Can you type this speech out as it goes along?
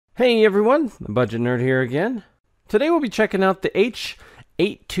Hey everyone, the Budget Nerd here again. Today we'll be checking out the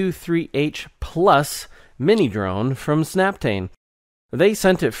H823H Plus mini drone from Snaptain. They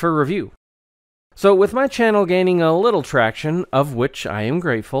sent it for review. So with my channel gaining a little traction, of which I am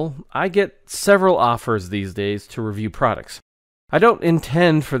grateful, I get several offers these days to review products. I don't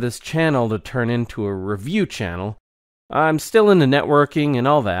intend for this channel to turn into a review channel. I'm still into networking and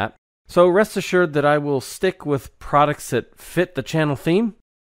all that, so rest assured that I will stick with products that fit the channel theme,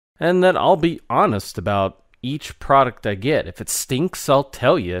 and that I'll be honest about each product I get. If it stinks, I'll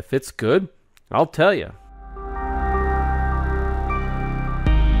tell you. If it's good, I'll tell you.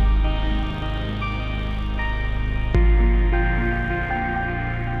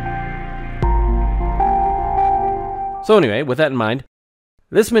 So anyway, with that in mind,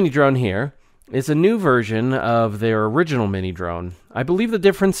 this mini drone here is a new version of their original mini drone. I believe the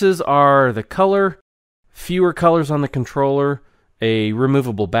differences are the color, fewer colors on the controller, a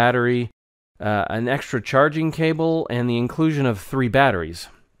removable battery, an extra charging cable, and the inclusion of 3 batteries.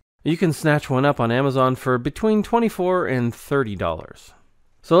 You can snatch one up on Amazon for between $24 and $30.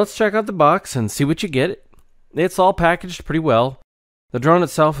 So let's check out the box and see what you get. It's all packaged pretty well. The drone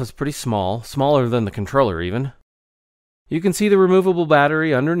itself is pretty small, smaller than the controller even. You can see the removable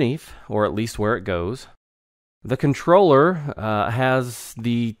battery underneath, or at least where it goes. The controller has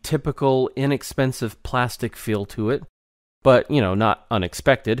the typical inexpensive plastic feel to it, but, not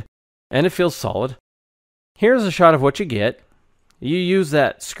unexpected, and it feels solid. Here's a shot of what you get. You use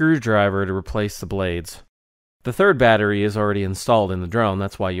that screwdriver to replace the blades. The 3rd battery is already installed in the drone,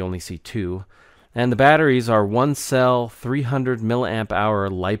 that's why you only see 2, and the batteries are 1-cell 300 milliamp hour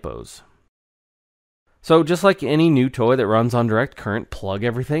LiPos. So just like any new toy that runs on direct current, plug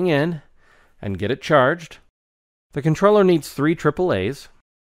everything in and get it charged. The controller needs 3 AAAs.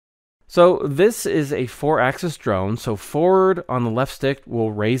 So this is a 4-axis drone, so forward on the left stick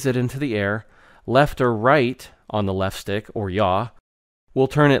will raise it into the air, left or right on the left stick, or yaw, will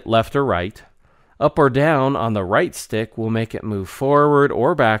turn it left or right, up or down on the right stick will make it move forward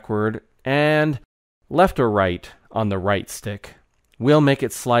or backward, and left or right on the right stick will make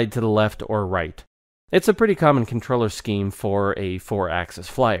it slide to the left or right. It's a pretty common controller scheme for a 4-axis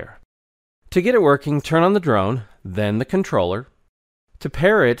flyer. To get it working, turn on the drone, then the controller. To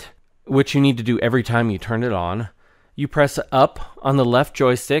pair it, which you need to do every time you turn it on, you press up on the left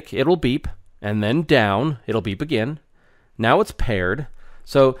joystick, it'll beep, and then down, it'll beep again. Now it's paired,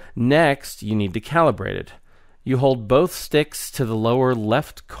 so next you need to calibrate it. You hold both sticks to the lower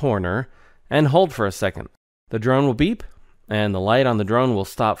left corner and hold for a second. The drone will beep, and the light on the drone will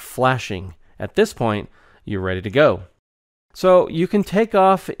stop flashing. At this point, you're ready to go. So you can take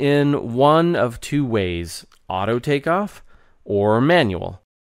off in one of 2 ways, auto takeoff or manual.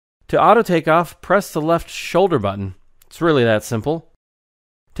 To auto takeoff, press the left shoulder button. It's really that simple.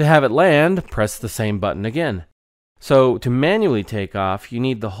 To have it land, press the same button again. So to manually take off, you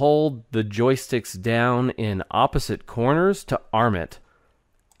need to hold the joysticks down in opposite corners to arm it.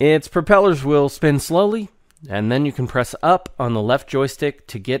 Its propellers will spin slowly, and then you can press up on the left joystick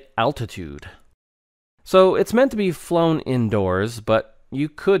to get altitude. So it's meant to be flown indoors, but you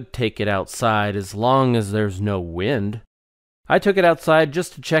could take it outside as long as there's no wind. I took it outside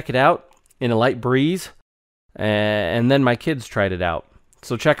just to check it out in a light breeze, and then my kids tried it out.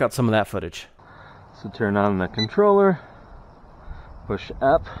 So check out some of that footage. So turn on the controller, push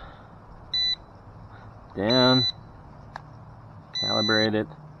up, down, calibrate it.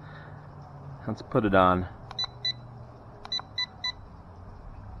 Let's put it on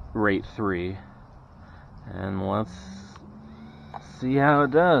rate 3, and let's see how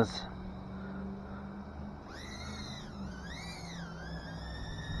it does.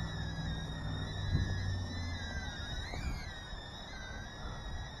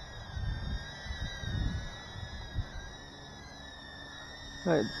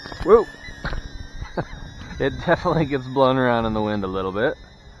 Right. Whoa! It definitely gets blown around in the wind a little bit,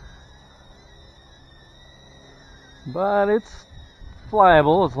 but it's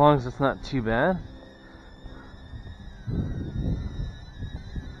flyable as long as it's not too bad.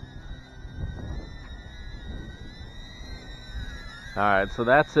 Alright, so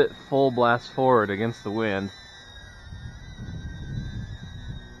that's it full blast forward against the wind.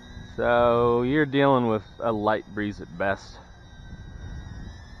 So you're dealing with a light breeze at best.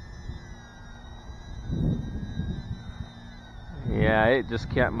 Yeah, it just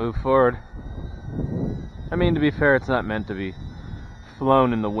can't move forward. I mean, to be fair, it's not meant to be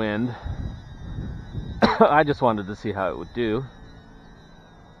flown in the wind. I just wanted to see how it would do.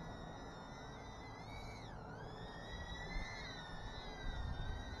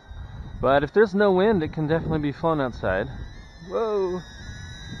 But if there's no wind, it can definitely be flown outside. Whoa!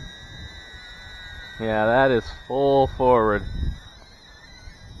 Yeah, that is full forward.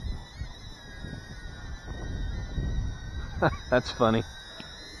 That's funny.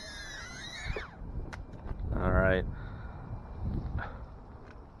 Alright.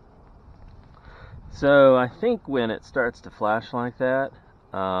 So I think when it starts to flash like that,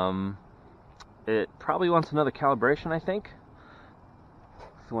 it probably wants another calibration, I think.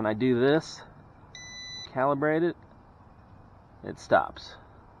 So when I do this, calibrate it, it stops.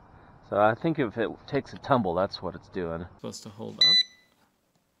 So I think if it takes a tumble, that's what it's doing. Supposed to hold up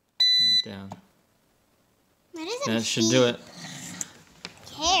and down. That should do it.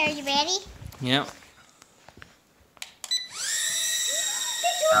 Okay, are you ready? Yep.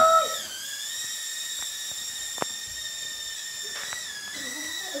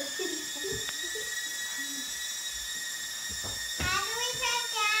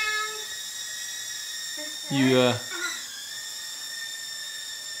 You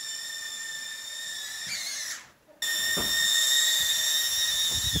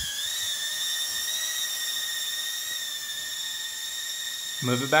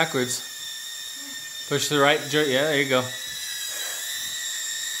move it backwards. Push the right joint. Yeah, there you go.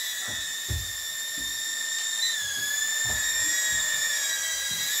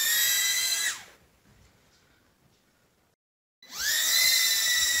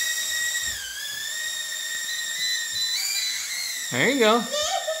 There you go.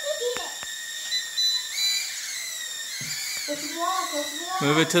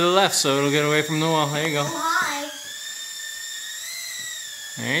 Move it to the left so it'll get away from the wall. There you go.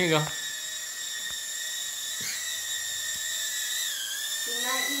 There you go.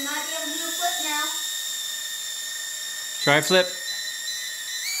 You might be able to do a flip now. Try flip.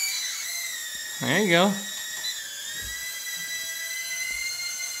 There you go.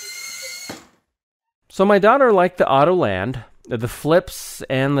 So my daughter liked the auto land, the flips,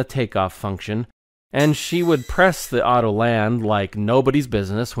 and the takeoff function, and she would press the auto land like nobody's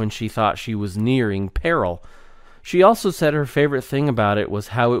business when she thought she was nearing peril. She also said her favorite thing about it was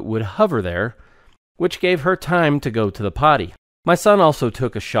how it would hover there, which gave her time to go to the potty. My son also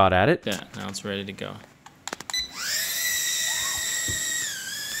took a shot at it. Yeah, now it's ready to go.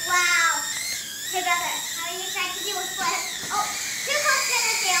 Wow. Hey brother, how are you trying to do a flip? Oh, too close to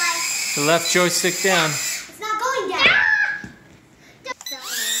the ceiling. The left joystick down. It's not going down. Ah!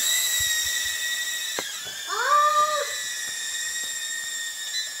 Oh.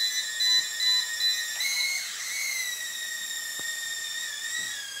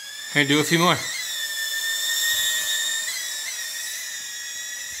 Here, do a few more.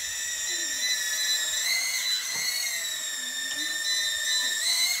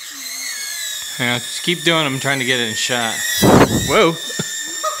 Yeah, just keep doing them. I'm trying to get it in shot. Whoa.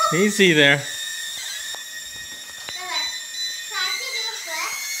 Easy there. Brother, try to do a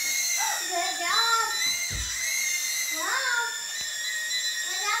flip. Good job. Wow.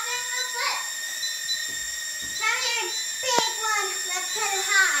 Good job doing a flip. Try your big one. That's kind of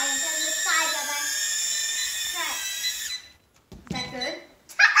high. And then the side, brother. Try it. Is that good?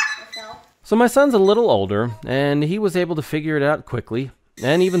 Or so? So my son's a little older, and he was able to figure it out quickly,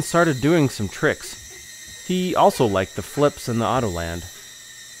 and even started doing some tricks. He also liked the flips and the autoland.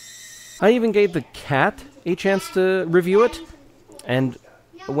 I even gave the cat a chance to review it, and,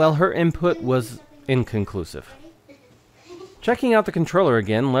 well, her input was inconclusive. Checking out the controller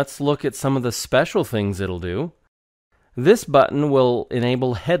again, let's look at some of the special things it'll do. This button will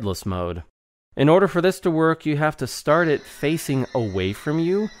enable headless mode. In order for this to work, you have to start it facing away from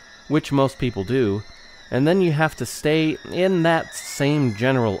you, which most people do, and then you have to stay in that same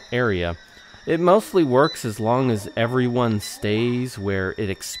general area. It mostly works as long as everyone stays where it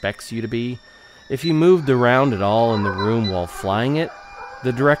expects you to be. If you moved around at all in the room while flying it,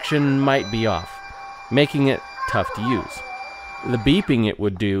 the direction might be off, making it tough to use. The beeping it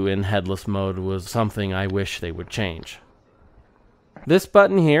would do in headless mode was something I wish they would change. This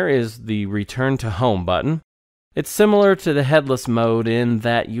button here is the Return to Home button. It's similar to the headless mode in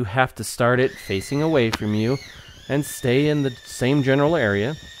that you have to start it facing away from you and stay in the same general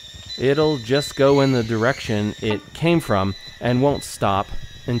area. It'll just go in the direction it came from and won't stop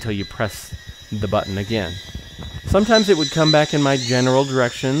until you press the button again. Sometimes it would come back in my general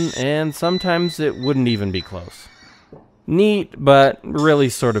direction, and sometimes it wouldn't even be close. Neat, but really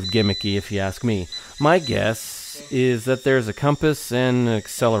sort of gimmicky if you ask me. My guess is that there's a compass and an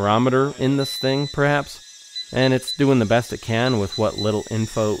accelerometer in this thing, perhaps, and it's doing the best it can with what little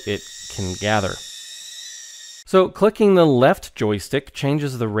info it can gather. So clicking the left joystick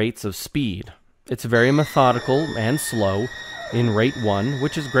changes the rates of speed. It's very methodical and slow in rate 1,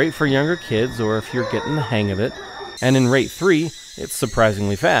 which is great for younger kids or if you're getting the hang of it. And in rate 3, it's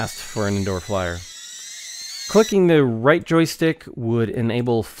surprisingly fast for an indoor flyer. Clicking the right joystick would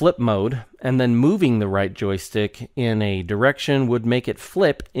enable flip mode, and then moving the right joystick in a direction would make it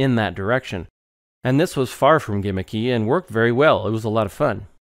flip in that direction. And this was far from gimmicky and worked very well. It was a lot of fun.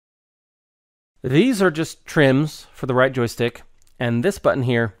 These are just trims for the right joystick, and this button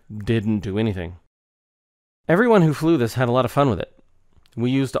here didn't do anything. Everyone who flew this had a lot of fun with it. We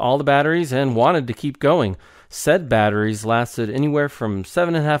used all the batteries and wanted to keep going. Said batteries lasted anywhere from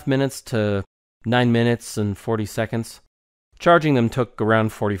 7.5 minutes to 9 minutes and 40 seconds. Charging them took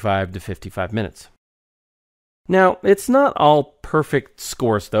around 45 to 55 minutes. Now, it's not all perfect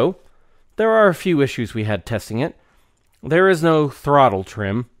scores though. There are a few issues we had testing it. There is no throttle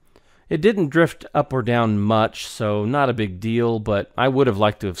trim. It didn't drift up or down much, so not a big deal, but I would have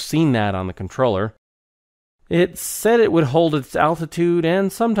liked to have seen that on the controller. It said it would hold its altitude,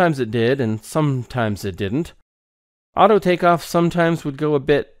 and sometimes it did, and sometimes it didn't. Auto takeoff sometimes would go a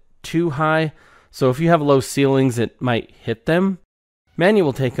bit too high, so if you have low ceilings, it might hit them.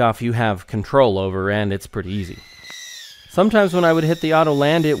 Manual takeoff you have control over, and it's pretty easy. Sometimes when I would hit the auto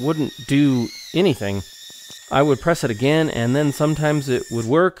land, it wouldn't do anything. I would press it again, and then sometimes it would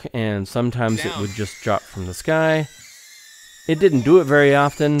work, and sometimes it would just drop from the sky. It didn't do it very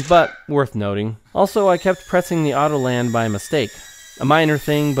often, but worth noting. Also, I kept pressing the auto land by mistake. A minor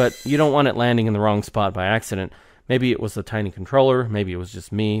thing, but you don't want it landing in the wrong spot by accident. Maybe it was the tiny controller, maybe it was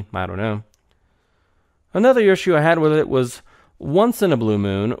just me, I don't know. Another issue I had with it was once in a blue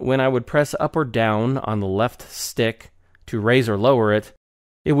moon, when I would press up or down on the left stick to raise or lower it,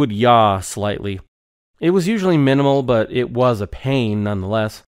 it would yaw slightly. It was usually minimal, but it was a pain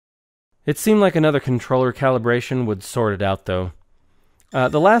nonetheless. It seemed like another controller calibration would sort it out though.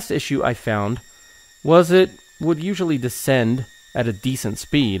 The last issue I found was it would usually descend at a decent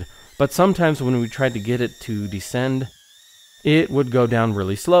speed, but sometimes when we tried to get it to descend, it would go down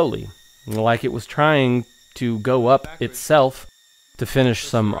really slowly, like it was trying to go up itself to finish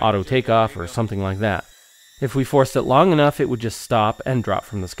some auto takeoff or something like that. If we forced it long enough, it would just stop and drop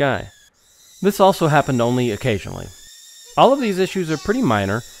from the sky. This also happened only occasionally. All of these issues are pretty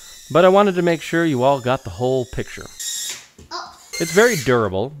minor, but I wanted to make sure you all got the whole picture. It's very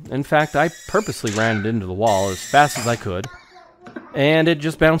durable. In fact, I purposely ran it into the wall as fast as I could, and it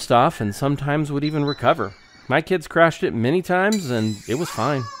just bounced off and sometimes would even recover. My kids crashed it many times and it was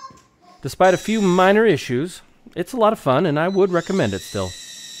fine. Despite a few minor issues, it's a lot of fun and I would recommend it still.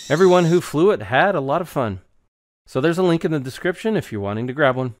 Everyone who flew it had a lot of fun. So there's a link in the description if you're wanting to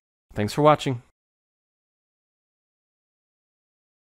grab one. Thanks for watching.